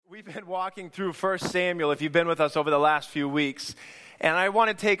We've been walking through 1 Samuel, if you've been with us over the last few weeks. And I want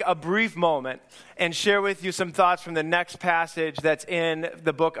to take a brief moment and share with you some thoughts from the next passage that's in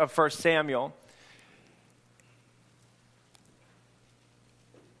the book of 1 Samuel.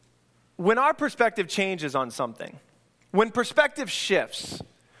 When our perspective changes on something, when perspective shifts,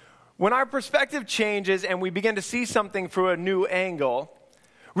 when our perspective changes and we begin to see something through a new angle,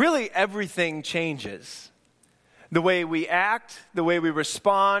 really everything changes. The way we act, the way we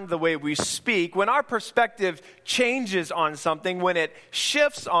respond, the way we speak. When our perspective changes on something, when it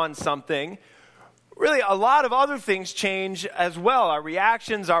shifts on something, really a lot of other things change as well. Our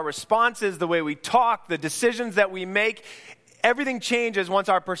reactions, our responses, the way we talk, the decisions that we make, everything changes once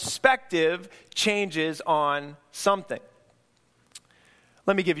our perspective changes on something.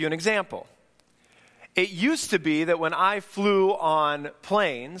 Let me give you an example. It used to be that when I flew on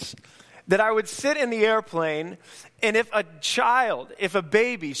planes, that I would sit in the airplane, and if a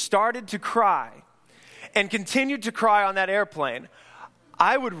baby started to cry and continued to cry on that airplane,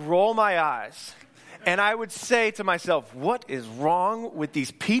 I would roll my eyes and I would say to myself, what is wrong with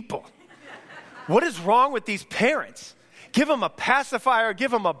these people? What is wrong with these parents? Give them a pacifier,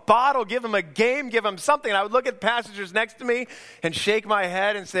 give them a bottle, give them a game, give them something. And I would look at passengers next to me and shake my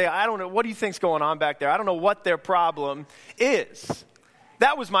head and say, I don't know, what do you think's going on back there? I don't know what their problem is.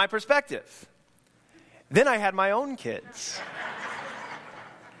 That was my perspective. Then I had my own kids.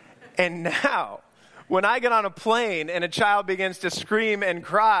 And now, when I get on a plane and a child begins to scream and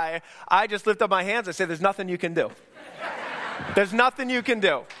cry, I just lift up my hands and say, there's nothing you can do. There's nothing you can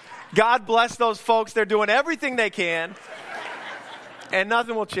do. God bless those folks. They're doing everything they can, and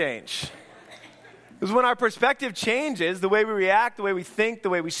nothing will change. Because when our perspective changes, the way we react, the way we think,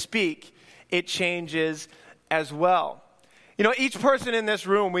 the way we speak, it changes as well. You know, each person in this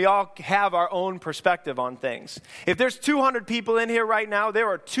room, we all have our own perspective on things. If there's 200 people in here right now, there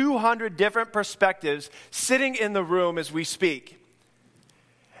are 200 different perspectives sitting in the room as we speak.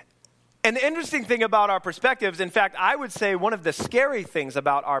 And the interesting thing about our perspectives, in fact, I would say one of the scary things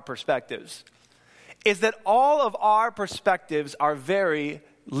about our perspectives, is that all of our perspectives are very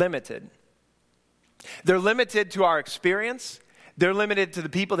limited. They're limited to our experience. They're limited to the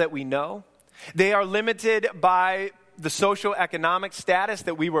people that we know. They are limited by the social economic status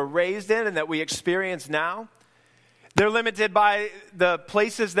that we were raised in and that we experience now. They're limited by the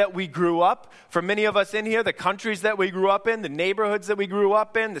places that we grew up. For many of us in here, the countries that we grew up in, the neighborhoods that we grew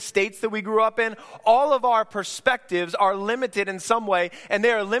up in, the states that we grew up in, all of our perspectives are limited in some way, and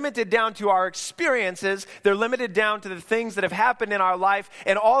they are limited down to our experiences. They're limited down to the things that have happened in our life,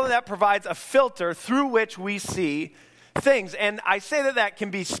 and all of that provides a filter through which we see things. And I say that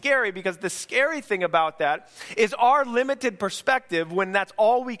can be scary because the scary thing about that is our limited perspective, when that's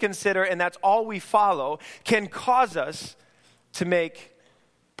all we consider and that's all we follow, can cause us to make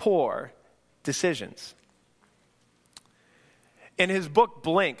poor decisions. In his book,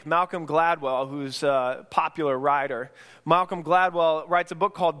 Blink, Malcolm Gladwell, who's a popular writer, Malcolm Gladwell writes a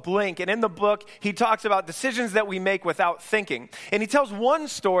book called Blink. And in the book, he talks about decisions that we make without thinking. And he tells one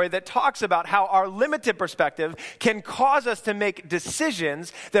story that talks about how our limited perspective can cause us to make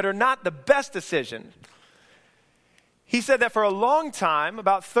decisions that are not the best decision. He said that for a long time,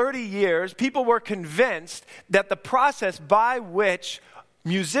 about 30 years, people were convinced that the process by which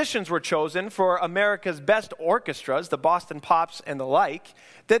musicians were chosen for America's best orchestras, the Boston Pops and the like,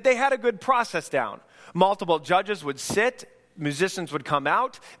 that they had a good process down. Multiple judges would sit, musicians would come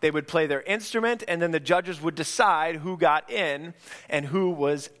out, they would play their instrument, and then the judges would decide who got in and who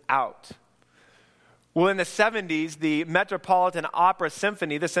was out. Well, in the 70s, the Metropolitan Opera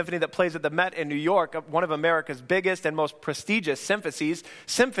Symphony, the symphony that plays at the Met in New York, one of America's biggest and most prestigious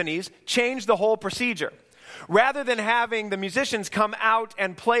symphonies, changed the whole procedure. Rather than having the musicians come out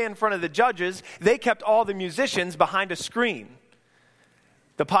and play in front of the judges, they kept all the musicians behind a screen.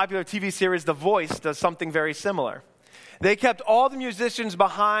 The popular TV series The Voice does something very similar. They kept all the musicians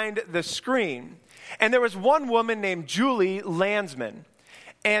behind the screen. And there was one woman named Julie Landsman,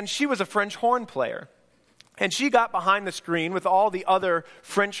 and she was a French horn player. And she got behind the screen with all the other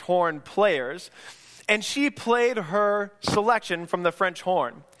French horn players, and she played her selection from the French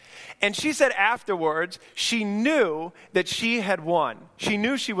horn. And she said afterwards, she knew that she had won. She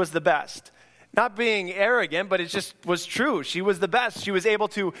knew she was the best. Not being arrogant, but it just was true. She was the best. She was able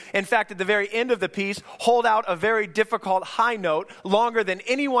to, in fact, at the very end of the piece, hold out a very difficult high note longer than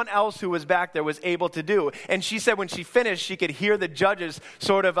anyone else who was back there was able to do. And she said when she finished, she could hear the judges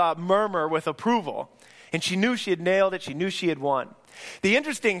sort of murmur with approval. And she knew she had nailed it. She knew she had won. The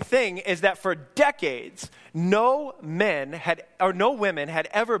interesting thing is that for decades, no women had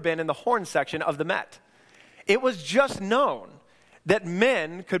ever been in the horn section of the Met. It was just known that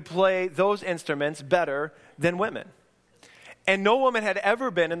men could play those instruments better than women. And no woman had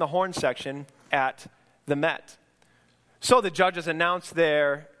ever been in the horn section at the Met. So the judges announced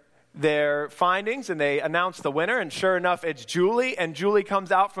their findings, and they announced the winner, and sure enough, it's Julie, and Julie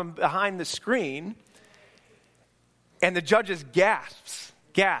comes out from behind the screen, and the judges gasps,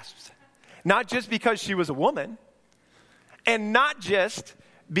 not just because she was a woman, and not just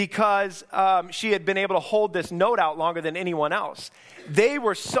because she had been able to hold this note out longer than anyone else. They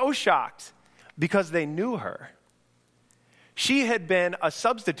were so shocked because they knew her. She had been a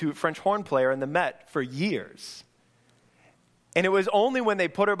substitute French horn player in the Met for years. And it was only when they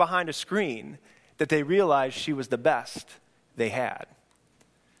put her behind a screen that they realized she was the best they had.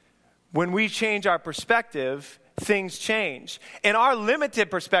 When we change our perspective, things change. And our limited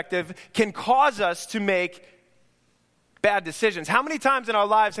perspective can cause us to make bad decisions. How many times in our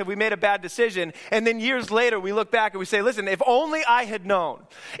lives have we made a bad decision, and then years later we look back and we say, listen, if only I had known,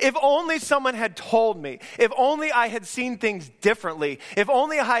 if only someone had told me, if only I had seen things differently, if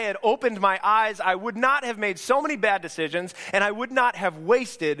only I had opened my eyes, I would not have made so many bad decisions, and I would not have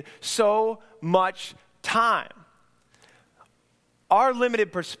wasted so much time. Our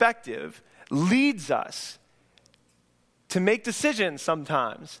limited perspective leads us to make decisions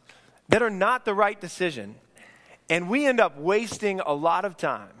sometimes that are not the right decision. And we end up wasting a lot of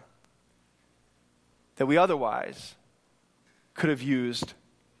time that we otherwise could have used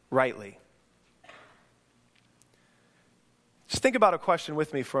rightly. Just think about a question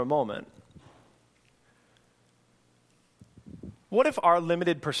with me for a moment. What if our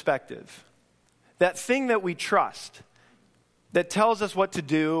limited perspective, that thing that we trust, that tells us what to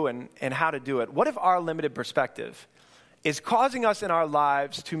do and how to do it, what if our limited perspective is causing us in our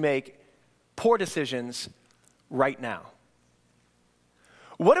lives to make poor decisions right now?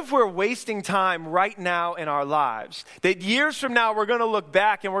 What if we're wasting time right now in our lives? That years from now we're going to look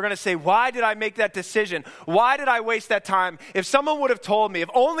back and we're going to say, why did I make that decision? Why did I waste that time? If someone would have told me, if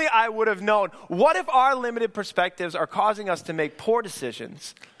only I would have known. What if our limited perspectives are causing us to make poor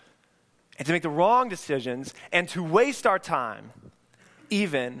decisions and to make the wrong decisions and to waste our time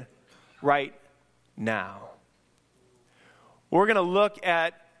even right now? We're going to look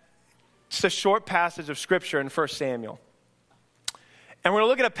at just a short passage of Scripture in 1 Samuel. And we're going to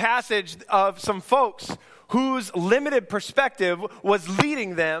look at a passage of some folks whose limited perspective was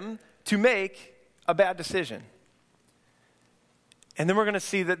leading them to make a bad decision. And then we're going to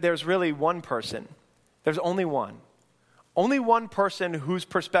see that there's really one person. There's only one. Only one person whose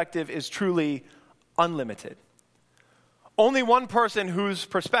perspective is truly unlimited. Only one person whose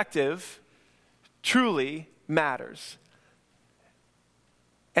perspective truly matters.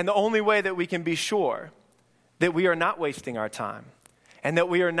 And the only way that we can be sure that we are not wasting our time and that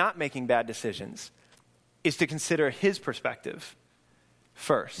we are not making bad decisions is to consider his perspective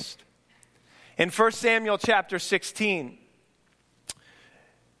first. In 1 Samuel chapter 16,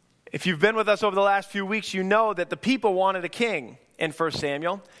 if you've been with us over the last few weeks, you know that the people wanted a king in 1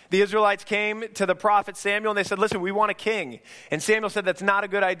 Samuel. The Israelites came to the prophet Samuel and they said, listen, we want a king. And Samuel said, that's not a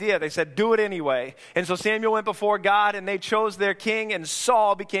good idea. They said, do it anyway. And so Samuel went before God and they chose their king, and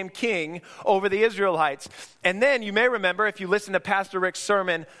Saul became king over the Israelites. And then you may remember, if you listened to Pastor Rick's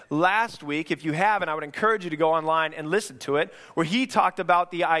sermon last week, if you haven't, I would encourage you to go online and listen to it, where he talked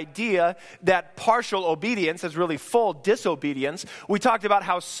about the idea that partial obedience is really full disobedience. We talked about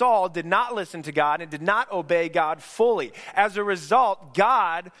how Saul did not listen to God and did not obey God fully. As a result,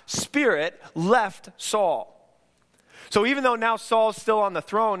 God's Spirit left Saul. So even though now Saul's still on the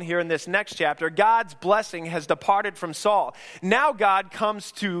throne here in this next chapter, God's blessing has departed from Saul. Now God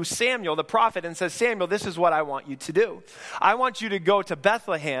comes to Samuel, the prophet, and says, Samuel, this is what I want you to do. I want you to go to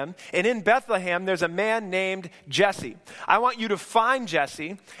Bethlehem, and in Bethlehem there's a man named Jesse. I want you to find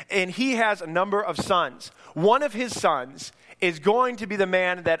Jesse, and he has a number of sons. One of his sons is going to be the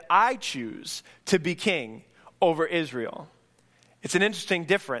man that I choose to be king over Israel. It's an interesting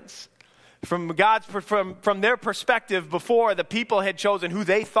difference. From their perspective before, the people had chosen who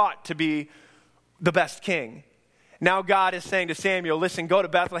they thought to be the best king. Now God is saying to Samuel, listen, go to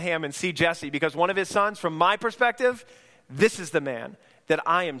Bethlehem and see Jesse, because one of his sons, from my perspective, this is the man that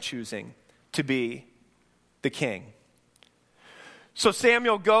I am choosing to be the king. So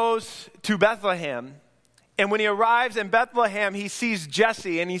Samuel goes to Bethlehem, and when he arrives in Bethlehem, he sees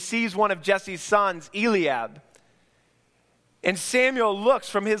Jesse, and he sees one of Jesse's sons, Eliab. And Samuel looks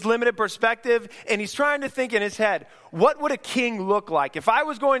from his limited perspective, and he's trying to think in his head, what would a king look like? If I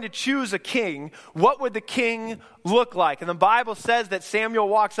was going to choose a king, what would the king look like? And the Bible says that Samuel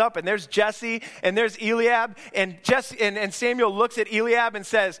walks up, and there's Jesse, and there's Eliab, and Samuel looks at Eliab and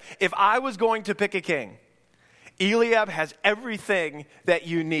says, if I was going to pick a king, Eliab has everything that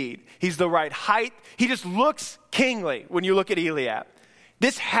you need. He's the right height. He just looks kingly when you look at Eliab.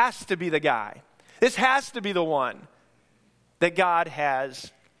 This has to be the guy. This has to be the one that God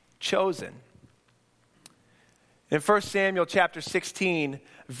has chosen. In 1 Samuel chapter 16,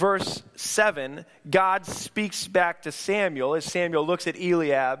 verse 7, God speaks back to Samuel as Samuel looks at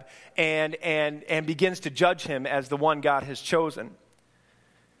Eliab and begins to judge him as the one God has chosen.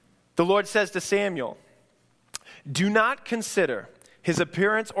 The Lord says to Samuel, "Do not consider his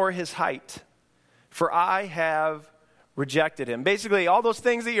appearance or his height, for I have rejected him." Basically, all those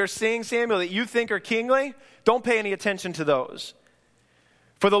things that you're seeing, Samuel, that you think are kingly, don't pay any attention to those.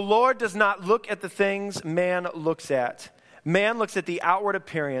 For the Lord does not look at the things man looks at. Man looks at the outward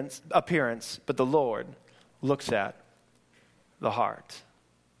appearance, but the Lord looks at the heart.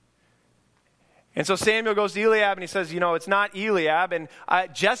 And so Samuel goes to Eliab and he says, it's not Eliab. And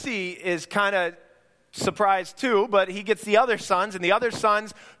Jesse is kind of surprised too, but he gets the other sons, and the other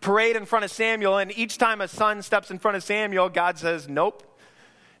sons parade in front of Samuel. And each time a son steps in front of Samuel, God says, nope,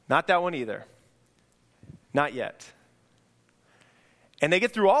 not that one either. Not yet. And they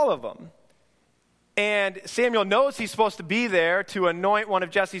get through all of them. And Samuel knows he's supposed to be there to anoint one of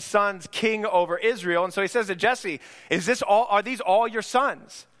Jesse's sons king over Israel. And so he says to Jesse, are these all your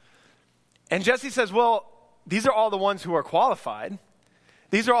sons? And Jesse says, well, these are all the ones who are qualified.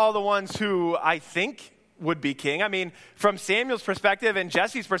 These are all the ones who I think would be king. I mean, from Samuel's perspective and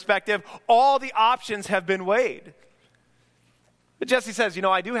Jesse's perspective, all the options have been weighed. But Jesse says,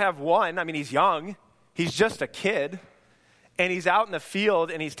 I do have one. I mean, he's young. He's just a kid. And he's out in the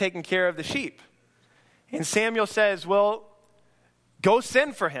field and he's taking care of the sheep. And Samuel says, well, go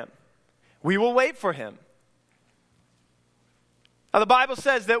send for him. We will wait for him. Now, the Bible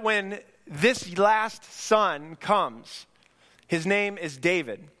says that when this last son comes, his name is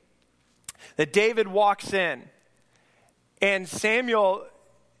David, that David walks in. And Samuel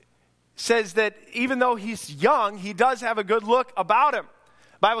says that even though he's young, he does have a good look about him.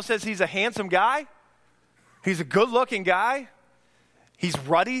 The Bible says he's a handsome guy. He's a good-looking guy. He's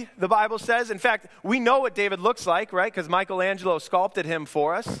ruddy, the Bible says. In fact, we know what David looks like, right? Because Michelangelo sculpted him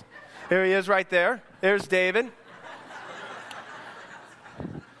for us. There he is right there. There's David.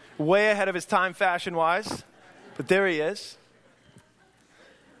 Way ahead of his time fashion-wise. But there he is.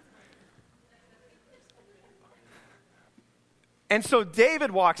 And so David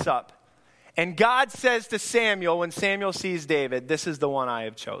walks up. And God says to Samuel, when Samuel sees David, "This is the one I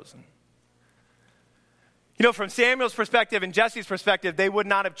have chosen." From Samuel's perspective and Jesse's perspective, they would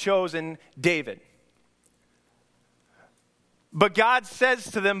not have chosen David. But God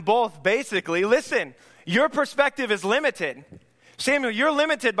says to them both, basically, listen, your perspective is limited. Samuel, you're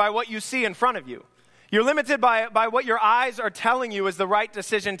limited by what you see in front of you. You're limited by what your eyes are telling you is the right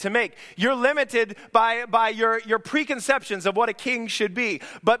decision to make. You're limited by your preconceptions of what a king should be.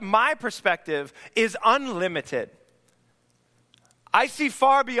 But my perspective is unlimited. I see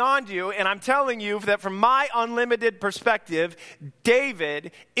far beyond you, and I'm telling you that from my unlimited perspective,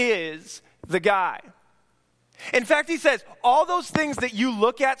 David is the guy. In fact, he says, all those things that you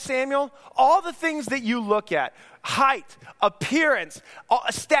look at, Samuel, all the things that you look at, height, appearance,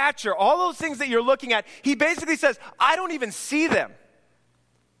 stature, all those things that you're looking at, he basically says, I don't even see them.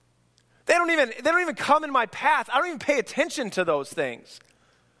 They don't even come in my path. I don't even pay attention to those things.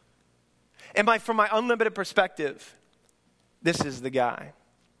 And from my unlimited perspective, this is the guy.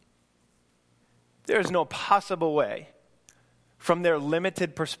 There is no possible way from their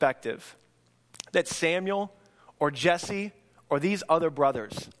limited perspective that Samuel or Jesse or these other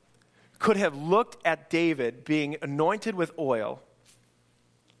brothers could have looked at David being anointed with oil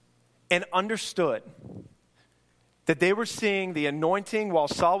and understood that they were seeing the anointing while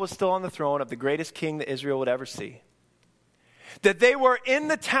Saul was still on the throne of the greatest king that Israel would ever see. That they were in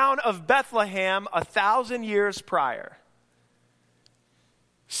the town of Bethlehem 1,000 years prior,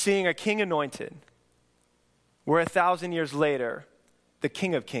 seeing a king anointed, where 1,000 years later, the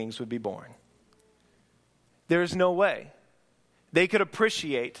King of Kings would be born. There is no way they could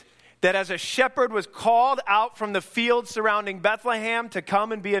appreciate that as a shepherd was called out from the fields surrounding Bethlehem to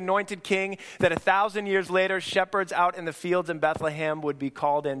come and be anointed king, that 1,000 years later, shepherds out in the fields in Bethlehem would be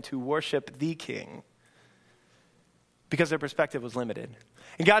called in to worship the king, because their perspective was limited.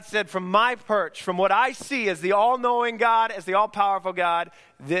 And God said, from my perch, from what I see as the all-knowing God, as the all-powerful God,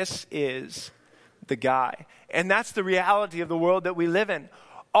 this is the guy. And that's the reality of the world that we live in.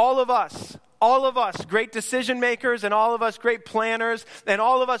 All of us, great decision makers, and all of us great planners, and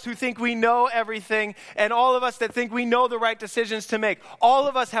all of us who think we know everything, and all of us that think we know the right decisions to make, all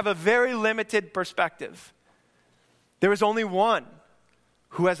of us have a very limited perspective. There is only one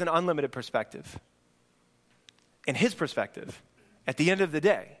who has an unlimited perspective. And his perspective, at the end of the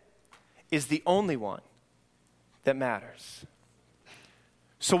day, is the only one that matters.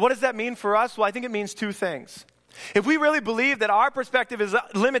 So what does that mean for us? Well, I think it means two things. If we really believe that our perspective is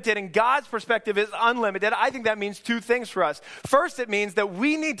limited and God's perspective is unlimited, I think that means two things for us. First, it means that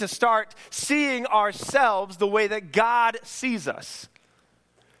we need to start seeing ourselves the way that God sees us.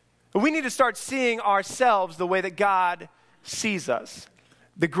 We need to start seeing ourselves the way that God sees us.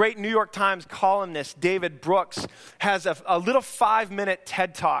 The great New York Times columnist David Brooks has a little 5-minute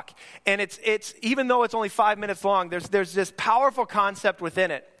TED Talk. And it's even though it's only 5 minutes long, there's this powerful concept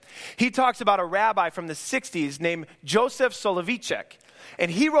within it. He talks about a rabbi from the 60s named Joseph Soloveitchik. And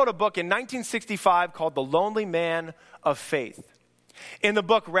he wrote a book in 1965 called The Lonely Man of Faith. In the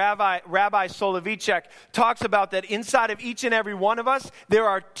book, Rabbi Soloveitchik talks about that inside of each and every one of us, there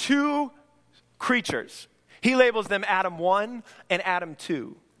are two creatures. He labels them Adam 1 and Adam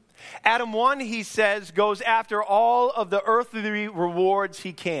 2. Adam 1, he says, goes after all of the earthly rewards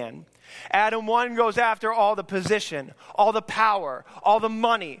he can. Adam 1 goes after all the position, all the power, all the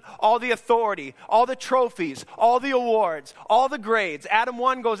money, all the authority, all the trophies, all the awards, all the grades. Adam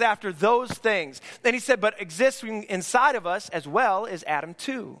 1 goes after those things. Then he said, but existing inside of us as well is Adam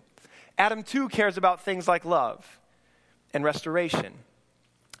 2. Adam 2 cares about things like love and restoration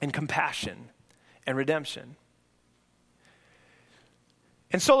and compassion and redemption.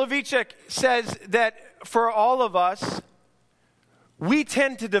 And Soloveitchik says that for all of us, we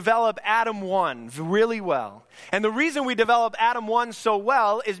tend to develop Adam 1 really well. And the reason we develop Adam 1 so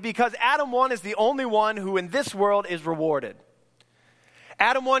well is because Adam 1 is the only one who in this world is rewarded.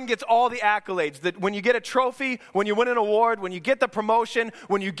 Adam 1 gets all the accolades. That when you get a trophy, when you win an award, when you get the promotion,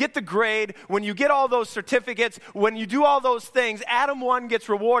 when you get the grade, when you get all those certificates, when you do all those things, Adam 1 gets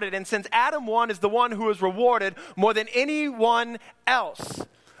rewarded. And since Adam 1 is the one who is rewarded more than anyone else,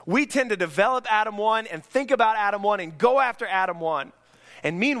 we tend to develop Adam 1 and think about Adam 1 and go after Adam 1.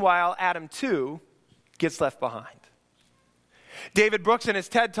 And meanwhile, Adam 2 gets left behind. David Brooks in his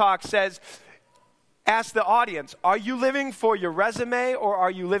TED Talk says, ask the audience, are you living for your resume or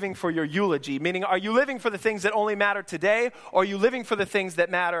are you living for your eulogy? Meaning, are you living for the things that only matter today or are you living for the things that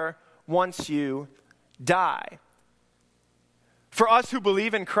matter once you die? For us who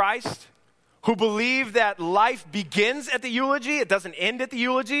believe in Christ, who believe that life begins at the eulogy, it doesn't end at the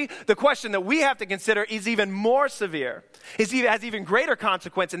eulogy, the question that we have to consider is even more severe, has even greater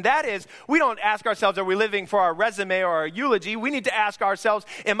consequence, and that is, we don't ask ourselves, are we living for our resume or our eulogy? We need to ask ourselves,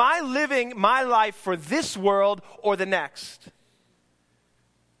 am I living my life for this world or the next?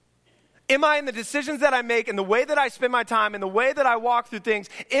 Am I in the decisions that I make and the way that I spend my time and the way that I walk through things,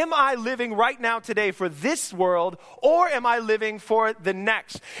 am I living right now today for this world or am I living for the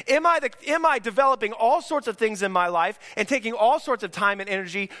next? Am I developing all sorts of things in my life and taking all sorts of time and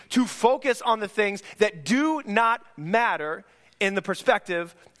energy to focus on the things that do not matter in the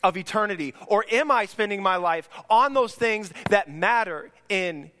perspective of eternity? Or am I spending my life on those things that matter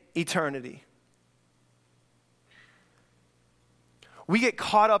in eternity? We get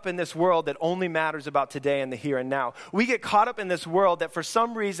caught up in this world that only matters about today and the here and now. We get caught up in this world that for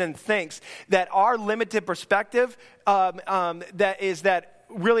some reason thinks that our limited perspective, that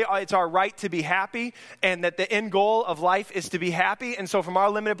really it's our right to be happy and that the end goal of life is to be happy. And so from our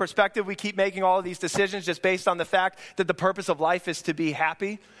limited perspective, we keep making all of these decisions just based on the fact that the purpose of life is to be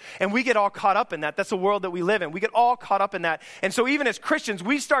happy. And we get all caught up in that. That's the world that we live in. We get all caught up in that. And so even as Christians,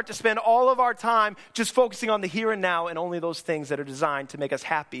 we start to spend all of our time just focusing on the here and now and only those things that are designed to make us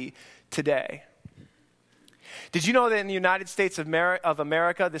happy today. Did you know that in the United States of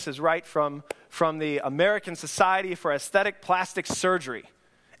America, this is right from the American Society for Aesthetic Plastic Surgery,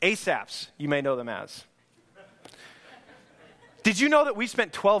 ASAPS, you may know them as. Did you know that we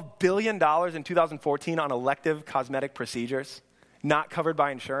spent $12 billion in 2014 on elective cosmetic procedures not covered by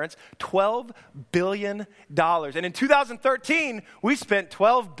insurance? $12 billion. And in 2013, we spent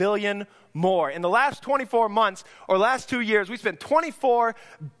 $12 billion more. In the last 24 months or last 2 years, we spent $24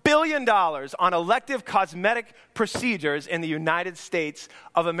 billion on elective cosmetic procedures in the United States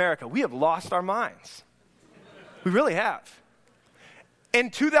of America. We have lost our minds. We really have. In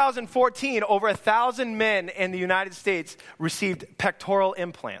 2014, over 1,000 men in the United States received pectoral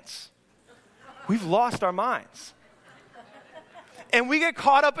implants. We've lost our minds. And we get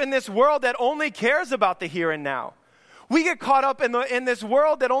caught up in this world that only cares about the here and now. We get caught up in this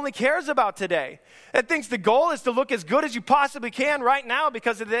world that only cares about today. That thinks the goal is to look as good as you possibly can right now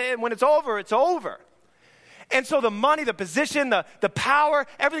because when it's over, it's over. And so the money, the position, the power,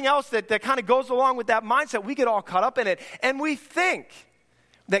 everything else that kind of goes along with that mindset, we get all caught up in it. And we think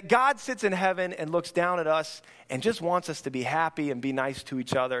that God sits in heaven and looks down at us and just wants us to be happy and be nice to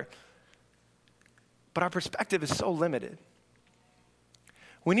each other. But our perspective is so limited.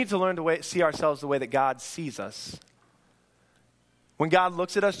 We need to learn to see ourselves the way that God sees us. When God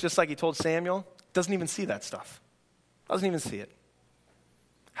looks at us, just like he told Samuel, doesn't even see that stuff. Doesn't even see it.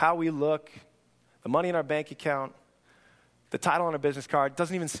 How we look, the money in our bank account, the title on our business card,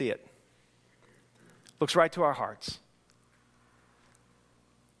 doesn't even see it. Looks right to our hearts.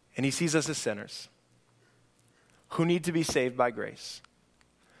 And he sees us as sinners who need to be saved by grace,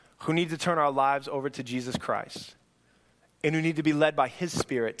 who need to turn our lives over to Jesus Christ, and who need to be led by his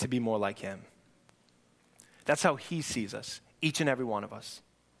Spirit to be more like him. That's how he sees us, each and every one of us.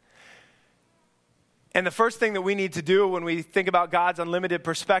 And the first thing that we need to do when we think about God's unlimited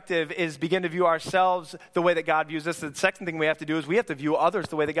perspective is begin to view ourselves the way that God views us. The second thing we have to do is we have to view others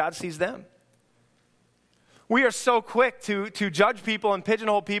the way that God sees them. We are so quick to judge people and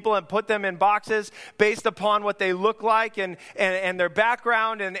pigeonhole people and put them in boxes based upon what they look like and their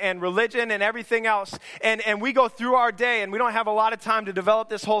background and religion and everything else. And we go through our day, and we don't have a lot of time to develop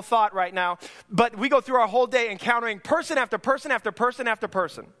this whole thought right now, but we go through our whole day encountering person after person after person after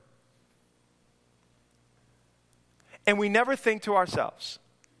person. And we never think to ourselves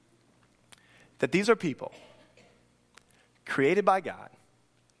that these are people created by God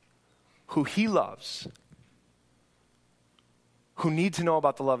who he loves, who need to know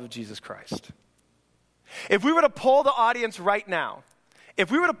about the love of Jesus Christ. If we were to poll the audience right now,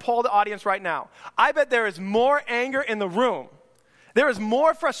 I bet there is more anger in the room. There is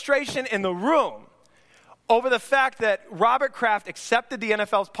more frustration in the room over the fact that Robert Kraft accepted the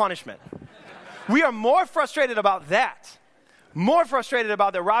NFL's punishment. We are more frustrated about that. More frustrated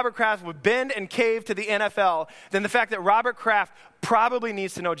about that Robert Kraft would bend and cave to the NFL than the fact that Robert Kraft probably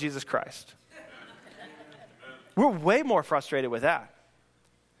needs to know Jesus Christ. We're way more frustrated with that.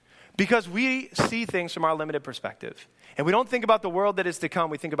 Because we see things from our limited perspective. And we don't think about the world that is to come.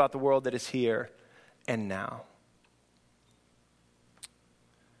 We think about the world that is here and now.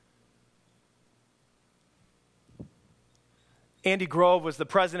 Andy Grove was the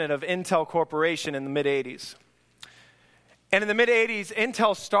president of Intel Corporation in the mid-'80s. And in the mid-'80s,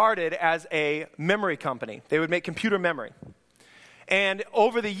 Intel started as a memory company. They would make computer memory. And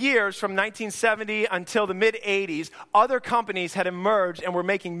over the years, from 1970 until the mid-'80s, other companies had emerged and were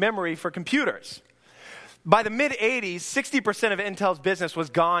making memory for computers. By the mid-'80s, 60% of Intel's business was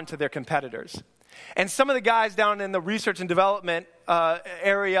gone to their competitors. And some of the guys down in the research and development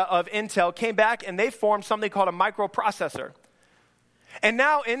area of Intel came back and they formed something called a microprocessor. And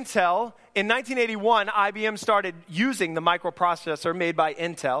now Intel, in 1981, IBM started using the microprocessor made by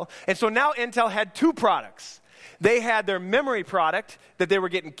Intel. And so now Intel had two products. They had their memory product that they were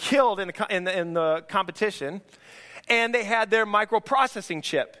getting killed in the competition. And they had their microprocessing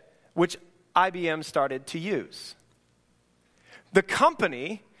chip, which IBM started to use. The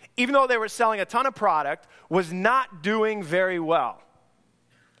company, even though they were selling a ton of product, was not doing very well.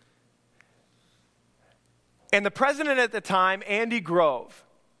 And the president at the time, Andy Grove,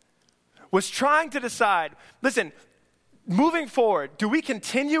 was trying to decide, listen, moving forward, do we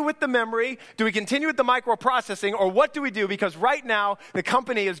continue with the memory? Do we continue with the microprocessing? Or what do we do? Because right now, the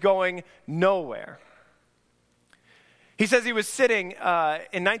company is going nowhere. He says he was sitting, in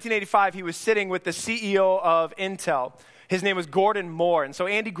 1985, he was sitting with the CEO of Intel. His name was Gordon Moore. And so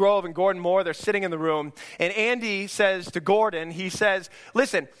Andy Grove and Gordon Moore, they're sitting in the room. And Andy says to Gordon, he says,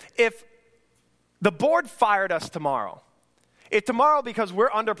 listen, if the board fired us tomorrow, if tomorrow, because we're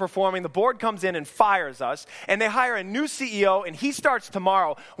underperforming, the board comes in and fires us, and they hire a new CEO, and he starts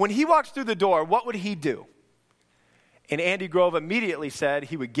tomorrow, when he walks through the door, what would he do? And Andy Grove immediately said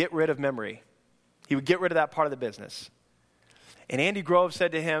he would get rid of memory. He would get rid of that part of the business. And Andy Grove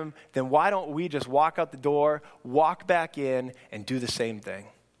said to him, then why don't we just walk out the door, walk back in, and do the same thing?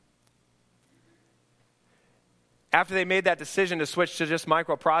 After they made that decision to switch to just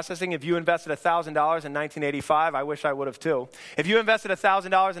microprocessing, if you invested $1,000 in 1985, I wish I would have too. If you invested $1,000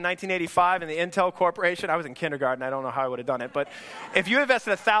 in 1985 in the Intel Corporation, I was in kindergarten, I don't know how I would have done it, but if you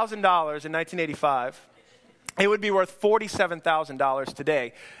invested $1,000 in 1985, it would be worth $47,000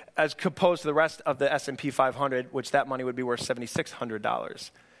 today, as opposed to the rest of the S&P 500, which that money would be worth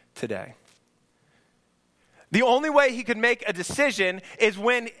 $7,600 today. The only way he could make a decision is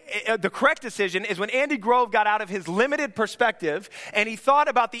when, the correct decision is when Andy Grove got out of his limited perspective and he thought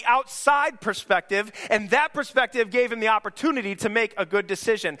about the outside perspective, and that perspective gave him the opportunity to make a good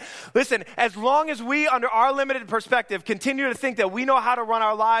decision. Listen, as long as we, under our limited perspective, continue to think that we know how to run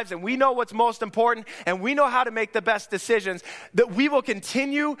our lives and we know what's most important and we know how to make the best decisions, that we will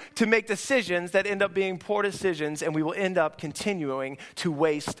continue to make decisions that end up being poor decisions, and we will end up continuing to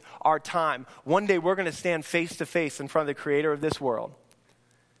waste our time. One day we're going to stand face to face in front of the creator of this world.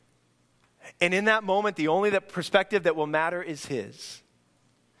 And in that moment, the only perspective that will matter is his.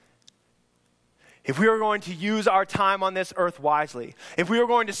 If we are going to use our time on this earth wisely, if we are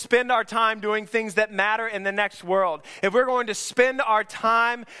going to spend our time doing things that matter in the next world, if we're going to spend our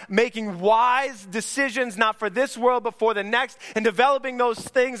time making wise decisions, not for this world, but for the next, and developing those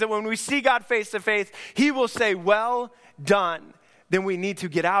things that when we see God face to face, he will say, well done, then we need to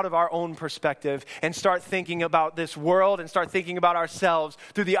get out of our own perspective and start thinking about this world and start thinking about ourselves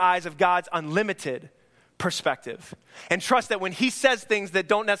through the eyes of God's unlimited perspective, and trust that when he says things that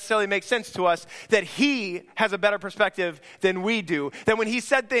don't necessarily make sense to us, that he has a better perspective than we do. That when he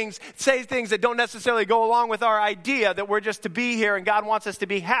says things that don't necessarily go along with our idea that we're just to be here and God wants us to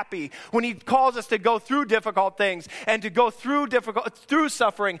be happy. When he calls us to go through difficult things and to go through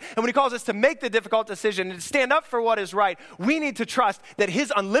suffering, and when he calls us to make the difficult decision and to stand up for what is right, we need to trust that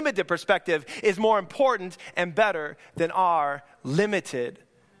his unlimited perspective is more important and better than our limited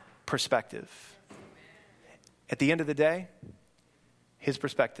perspective. At the end of the day, his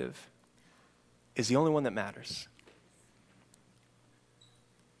perspective is the only one that matters.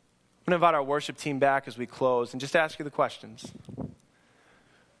 I'm going to invite our worship team back as we close and just ask you the questions.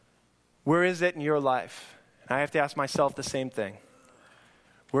 Where is it in your life? And I have to ask myself the same thing.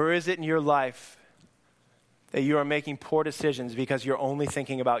 Where is it in your life that you are making poor decisions because you're only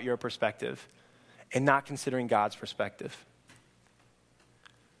thinking about your perspective and not considering God's perspective?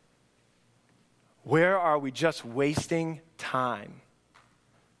 Where are we just wasting time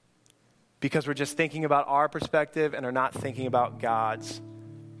because we're just thinking about our perspective and are not thinking about God's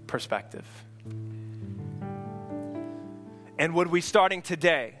perspective? And would we, starting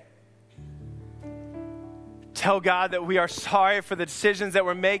today, tell God that we are sorry for the decisions that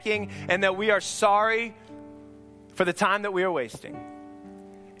we're making and that we are sorry for the time that we are wasting?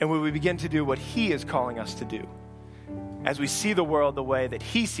 And would we begin to do what he is calling us to do as we see the world the way that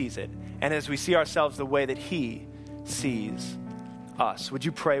he sees it, and as we see ourselves the way that he sees us? Would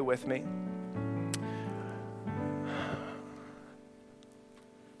you pray with me?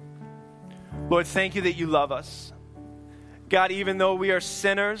 Lord, thank you that you love us. God, even though we are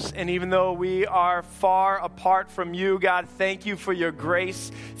sinners and even though we are far apart from you, God, thank you for your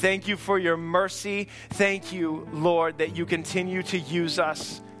grace. Thank you for your mercy. Thank you, Lord, that you continue to use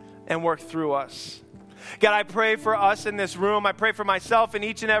us and work through us. God, I pray for us in this room. I pray for myself and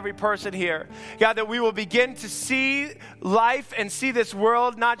each and every person here. God, that we will begin to see life and see this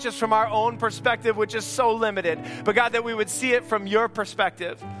world not just from our own perspective, which is so limited, but God, that we would see it from your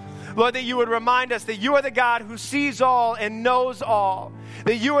perspective. Lord, that you would remind us that you are the God who sees all and knows all.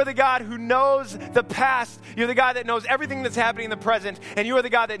 That you are the God who knows the past. You're the God that knows everything that's happening in the present. And you are the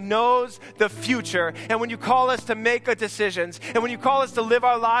God that knows the future. And when you call us to make decisions, and when you call us to live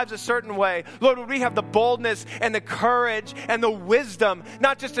our lives a certain way, Lord, would we have the boldness and the courage and the wisdom,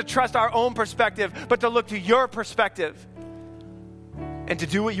 not just to trust our own perspective, but to look to your perspective and to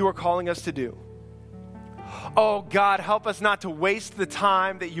do what you are calling us to do. Oh God, help us not to waste the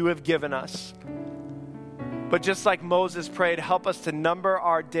time that you have given us. But just like Moses prayed, help us to number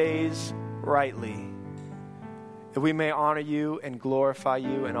our days rightly, that we may honor you and glorify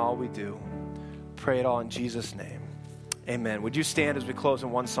you in all we do. Pray it all in Jesus' name. Amen. Would you stand as we close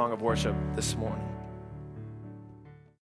in one song of worship this morning?